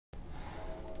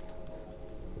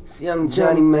It's young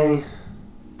Johnny, man,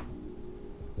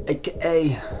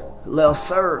 aka Lil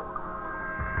SYRP.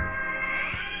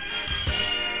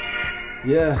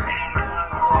 Yeah.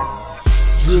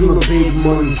 Dream of big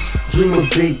money, dream of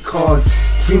big cars,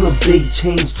 dream of big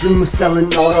chains, dream of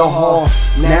selling all the hall.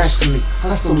 Nationally,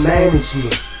 hustle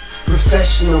management,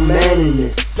 professional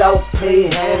manliness,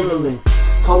 self-paid handling.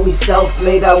 Call me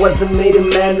self-made, I wasn't made in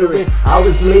Mandarin, I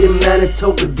was made in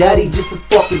Manitoba. Daddy just a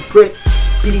fucking prick,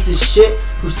 piece of shit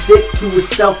who stick to his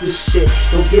selfish shit.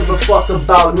 Don't give a fuck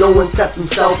about no one except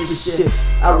himself and shit.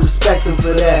 I respect him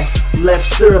for that. Left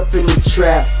SYRP in the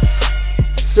trap,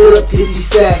 SYRP 50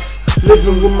 stacks.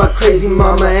 Living with my crazy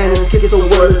mama and his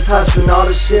schizo-wordless husband. All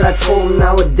the shit I told him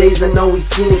nowadays, I know he's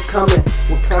seen it coming.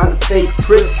 What kind of fake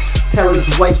prick tell his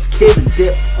wife's kid to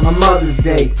dip on Mother's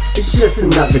Day? It's just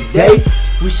another day.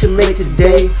 We should make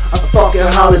today a fucking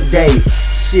holiday.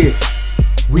 Shit,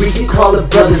 we can call it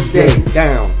Brothers Day.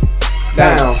 Down,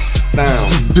 down, down.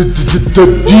 The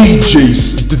DJ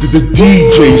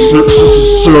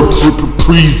SYRP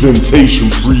presentation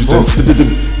presents the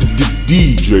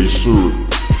DJ SYRP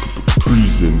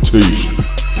presentation.